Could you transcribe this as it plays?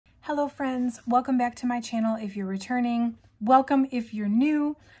Hello friends, welcome back to my channel if you're returning. Welcome if you're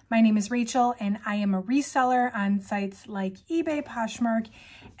new. My name is Rachel and I am a reseller on sites like eBay, Poshmark,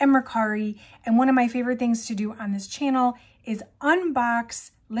 and Mercari. And one of my favorite things to do on this channel is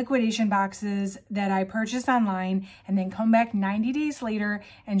unbox liquidation boxes that I purchased online and then come back 90 days later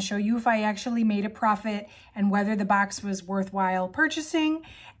and show you if I actually made a profit and whether the box was worthwhile purchasing.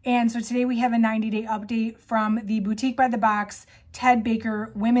 And so today we have a 90-day update from the Boutique by the Box Ted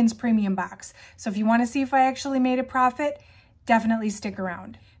Baker Women's Premium Box. So if you want to see if I actually made a profit, definitely stick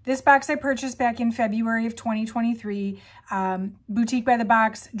around. This box I purchased back in February of 2023. Boutique by the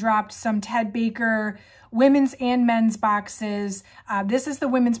Box dropped some Ted Baker women's and men's boxes. This is the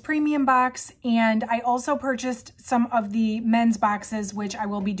women's premium box, and I also purchased some of the men's boxes, which I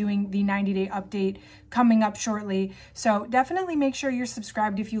will be doing the 90-day update coming up shortly. So definitely make sure you're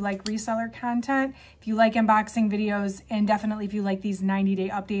subscribed if you like reseller content, if you like unboxing videos, and definitely if you like these 90-day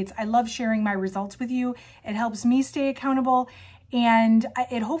updates. I love sharing my results with you. It helps me stay accountable, and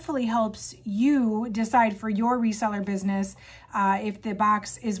it hopefully helps you decide for your reseller business if the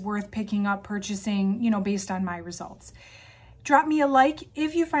box is worth picking up, purchasing, based on my results. Drop me a like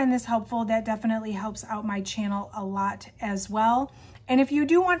if you find this helpful. That definitely helps out my channel a lot as well. And if you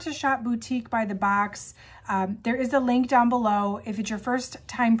do want to shop Boutique by the Box, there is a link down below. If it's your first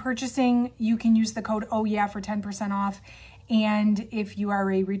time purchasing, you can use the code OHYEAH for 10% off. And if you are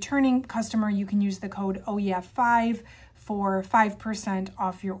a returning customer, you can use the code OHYEAH5 for 5%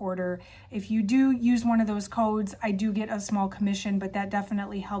 off your order. If you do use one of those codes, I do get a small commission, but that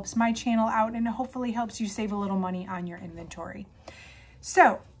definitely helps my channel out and it hopefully helps you save a little money on your inventory.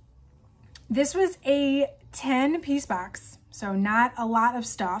 So this was a 10-piece box, so not a lot of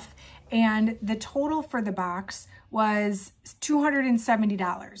stuff. And the total for the box was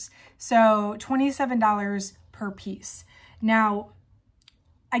 $270. So $27 per piece. Now,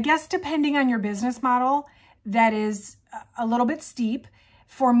 I guess depending on your business model, that is a little bit steep.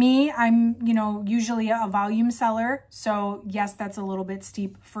 For me, I'm, usually a volume seller. So yes, that's a little bit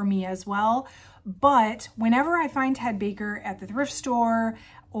steep for me as well. But whenever I find Ted Baker at the thrift store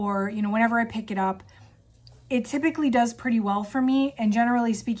or, whenever I pick it up, it typically does pretty well for me. And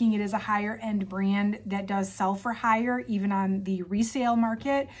generally speaking, it is a higher end brand that does sell for higher, even on the resale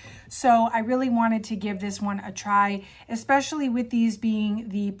market. So I really wanted to give this one a try, especially with these being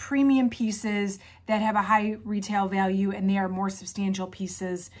the premium pieces that have a high retail value and they are more substantial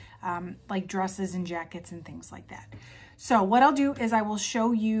pieces like dresses and jackets and things like that. So what I'll do is I will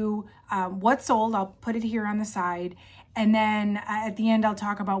show you what sold. I'll put it here on the side. And then at the end, I'll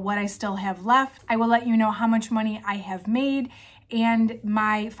talk about what I still have left. I will let you know how much money I have made and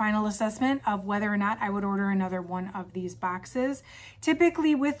my final assessment of whether or not I would order another one of these boxes.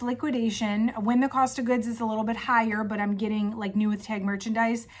 Typically with liquidation, when the cost of goods is a little bit higher, but I'm getting like new with tag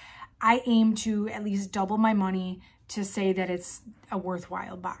merchandise, I aim to at least double my money to say that it's a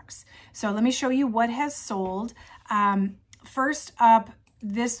worthwhile box. So let me show you what has sold. First up,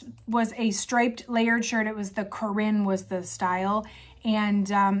 this was a striped layered shirt. It was the Corinne was the style. And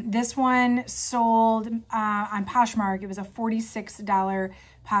this one sold on Poshmark. It was a $46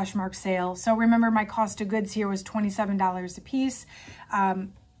 Poshmark sale. So remember, my cost of goods here was $27 a piece.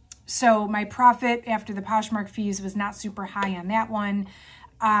 So my profit after the Poshmark fees was not super high on that one.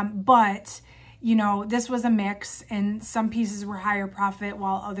 But this was a mix and some pieces were higher profit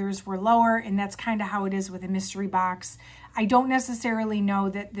while others were lower. And that's kind of how it is with a mystery box. I don't necessarily know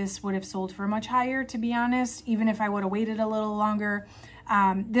that this would have sold for much higher, to be honest, even if I would have waited a little longer.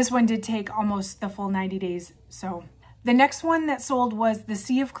 This one did take almost the full 90 days. So the next one that sold was the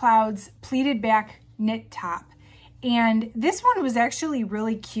Sea of Clouds pleated back knit top. And this one was actually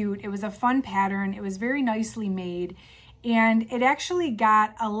really cute. It was a fun pattern. It was very nicely made. And it actually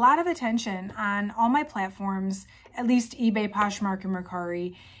got a lot of attention on all my platforms, at least eBay, Poshmark, and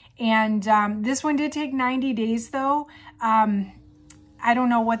Mercari. And this one did take 90 days though. I don't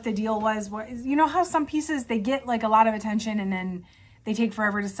know what the deal was. You know how some pieces, they get like a lot of attention and then they take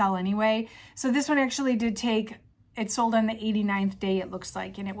forever to sell anyway. So this one actually did take, it sold on the 89th day, it looks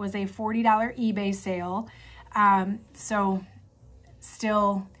like, and it was a $40 eBay sale. So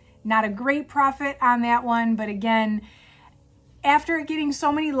still not a great profit on that one. But again, after getting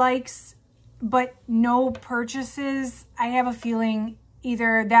so many likes, but no purchases, I have a feeling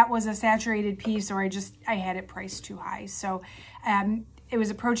either that was a saturated piece or I had it priced too high. So it was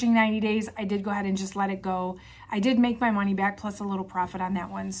approaching 90 days. I did go ahead and just let it go. I did make my money back plus a little profit on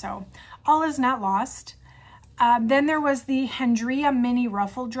that one. So all is not lost. Then there was the Hendria mini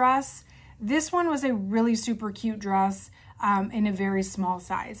ruffle dress. This one was a really super cute dress in a very small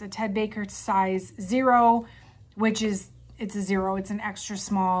size, a Ted Baker size 0, which is it's a 0. It's an extra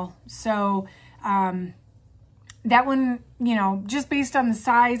small. So that one, you know, just based on the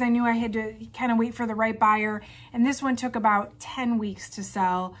size, I knew I had to kind of wait for the right buyer. And this one took about 10 weeks to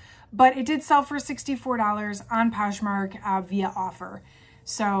sell, but it did sell for $64 on Poshmark via offer.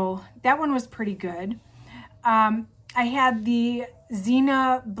 So that one was pretty good. I had the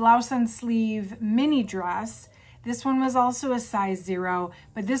Xena blouse and sleeve mini dress. This one was also a size 0,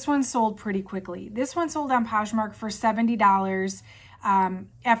 but this one sold pretty quickly. This one sold on Poshmark for $70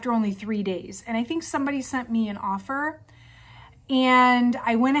 after only 3 days. And I think somebody sent me an offer and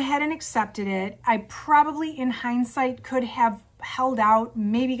I went ahead and accepted it. I probably in hindsight could have held out,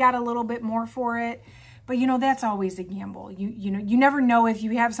 maybe got a little bit more for it, but you know, that's always a gamble. You know, you never know if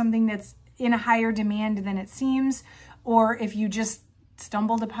you have something that's in a higher demand than it seems, or if you just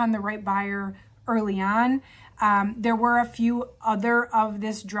stumbled upon the right buyer early on. There were a few other of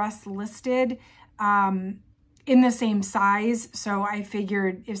this dress listed in the same size. So I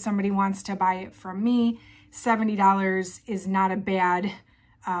figured if somebody wants to buy it from me, $70 is not a bad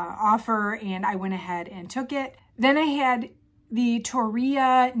offer. And I went ahead and took it. Then I had the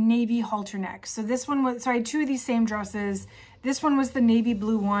Toria navy halter neck. So this one was, so I had 2 of these same dresses. This one was the navy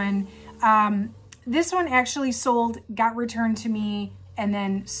blue one. This one actually sold, got returned to me, and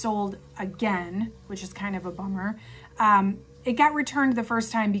then sold again, which is kind of a bummer. It got returned the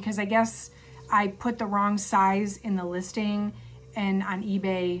first time because I guess I put the wrong size in the listing, and on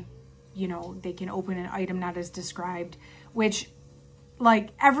eBay, you know, they can open an item not as described, which, like,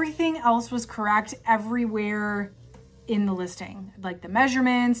 everything else was correct everywhere in the listing. Like the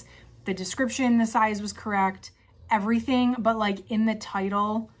measurements, the description, the size was correct, everything, but like in the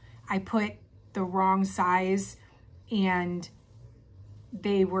title, I put the wrong size and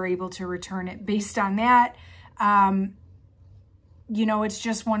they were able to return it based on that. You know, it's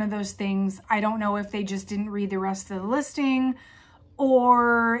just one of those things. I don't know if they just didn't read the rest of the listing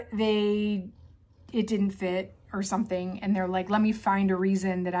or it didn't fit or something. And they're like, let me find a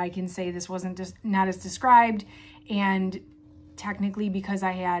reason that I can say this wasn't just not as described. And technically because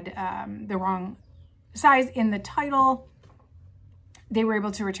I had the wrong size in the title, they were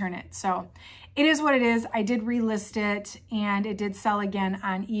able to return it. So it is what it is. I did relist it and it did sell again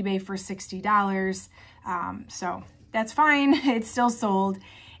on eBay for $60. So that's fine. It's still sold.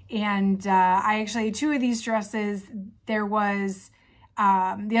 And I actually had 2 of these dresses. There was,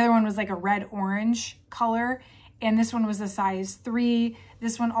 the other one was like a red orange color. And this one was a size 3.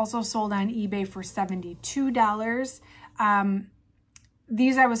 This one also sold on eBay for $72.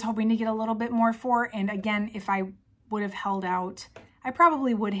 These I was hoping to get a little bit more for. And again, if I would have held out, I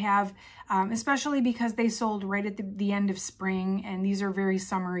probably would have, especially because they sold right at the end of spring. And these are very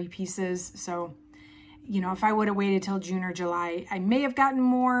summery pieces. So, you know, if I would have waited till June or July, I may have gotten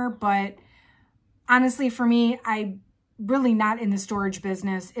more. But honestly, for me, I'm really not in the storage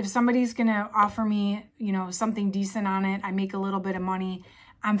business. If somebody's going to offer me, you know, something decent on it, I make a little bit of money,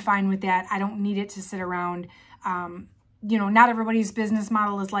 I'm fine with that. I don't need it to sit around. You know, not everybody's business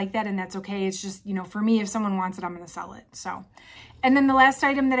model is like that, and that's okay. It's just, you know, for me, if someone wants it, I'm going to sell it. So, and then the last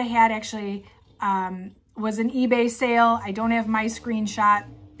item that I had actually was an eBay sale. I don't have my screenshot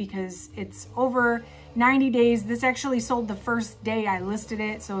because it's over 90 days. This actually sold the first day I listed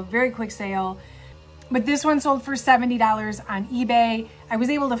it, so a very quick sale. But this one sold for $70 on eBay. I was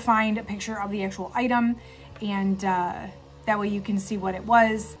able to find a picture of the actual item, and that way you can see what it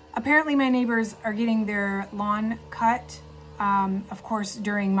was. Apparently my neighbors are getting their lawn cut, of course,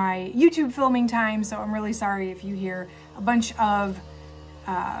 during my YouTube filming time. So I'm really sorry if you hear a bunch of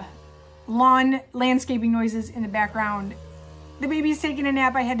lawn landscaping noises in the background. The baby's taking a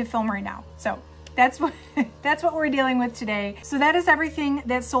nap. I had to film right now. So that's what we're dealing with today. So that is everything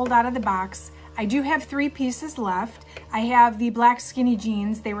that's sold out of the box. I do have 3 pieces left. I have the black skinny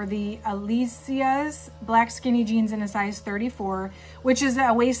jeans. They were the Alicia's black skinny jeans in a size 34, which is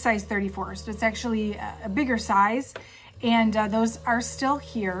a waist size 34. So it's actually a bigger size. And those are still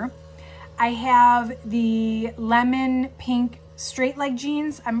here. I have the lemon pink straight leg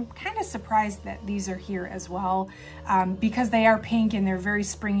jeans. I'm kind of surprised that these are here as well because they are pink and they're very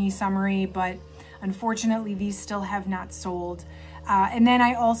springy, summery, but unfortunately these still have not sold. And then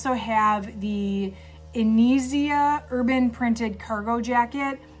I also have the Inezia urban printed cargo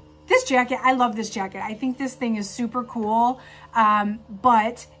jacket. This jacket, I love this jacket. I think this thing is super cool,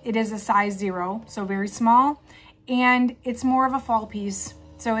 but it is a size 0, so very small. And it's more of a fall piece,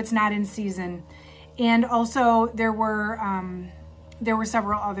 so it's not in season. And also there were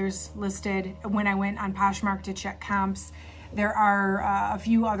several others listed when I went on Poshmark to check comps. There are a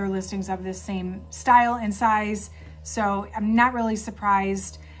few other listings of this same style and size. So I'm not really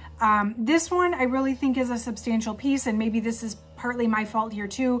surprised. This one I really think is a substantial piece, and maybe this is partly my fault here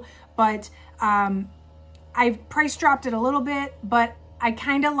too, but I've price dropped it a little bit, but I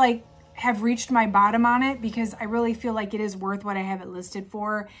kind of like have reached my bottom on it because I really feel like it is worth what I have it listed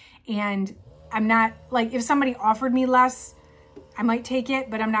for. And I'm not like, if somebody offered me less, I might take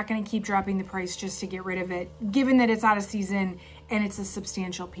it, but I'm not going to keep dropping the price just to get rid of it, given that it's out of season and it's a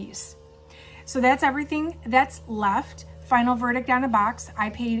substantial piece. So that's everything that's left. Final verdict on a box.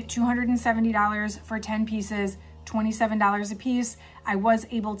 I paid $270 for 10 pieces, $27 a piece. I was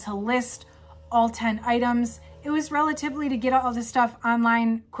able to list all 10 items. It was relatively, to get all this stuff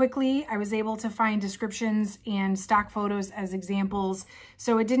online quickly, I was able to find descriptions and stock photos as examples.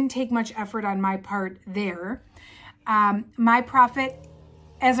 So it didn't take much effort on my part there. My profit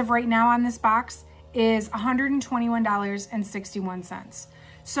as of right now on this box is $121.61.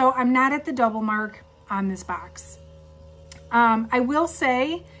 So I'm not at the double mark on this box. I will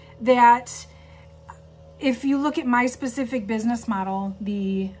say that if you look at my specific business model,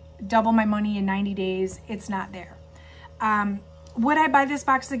 the double my money in 90 days, it's not there. Would I buy this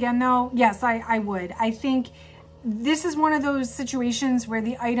box again though? Yes, I would. I think this is one of those situations where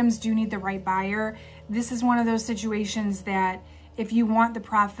the items do need the right buyer. This is one of those situations that if you want the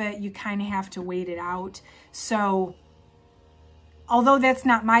profit, you kind of have to wait it out. So although that's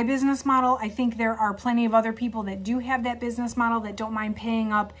not my business model, I think there are plenty of other people that do have that business model that don't mind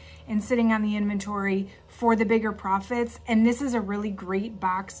paying up and sitting on the inventory for the bigger profits. And this is a really great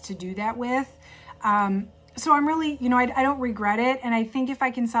box to do that with. So I'm really, you know, I don't regret it. And I think if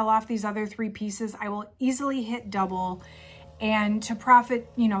I can sell off these other 3 pieces, I will easily hit double. And to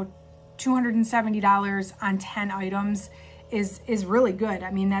profit, you know, $270 on 10 items is really good.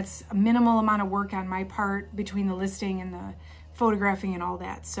 I mean, that's a minimal amount of work on my part between the listing and the photographing and all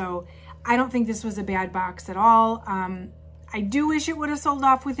that. So I don't think this was a bad box at all. I do wish it would have sold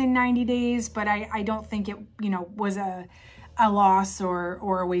off within 90 days, but I don't think it, you know, was a loss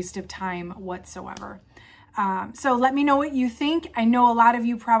or a waste of time whatsoever. So let me know what you think. I know a lot of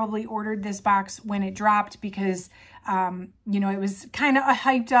you probably ordered this box when it dropped because, you know, it was kind of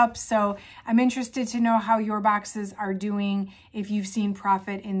hyped up. So I'm interested to know how your boxes are doing, if you've seen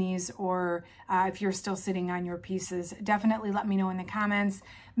profit in these, or if you're still sitting on your pieces. Definitely let me know in the comments.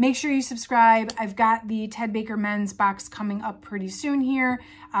 Make sure you subscribe. I've got the Ted Baker Men's box coming up pretty soon here.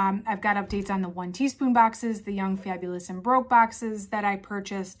 I've got updates on the 1 teaspoon boxes, the Young, Fabulous, and Broke boxes that I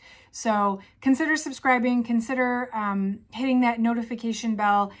purchased. So consider subscribing, consider hitting that notification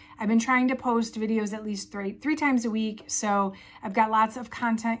bell. I've been trying to post videos at least three times a week, so I've got lots of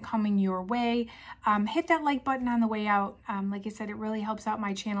content coming your way. Hit that like button on the way out. Like I said, it really helps out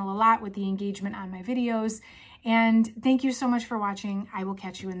my channel a lot with the engagement on my videos. And thank you so much for watching. I will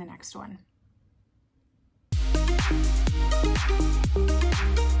catch you in the next one.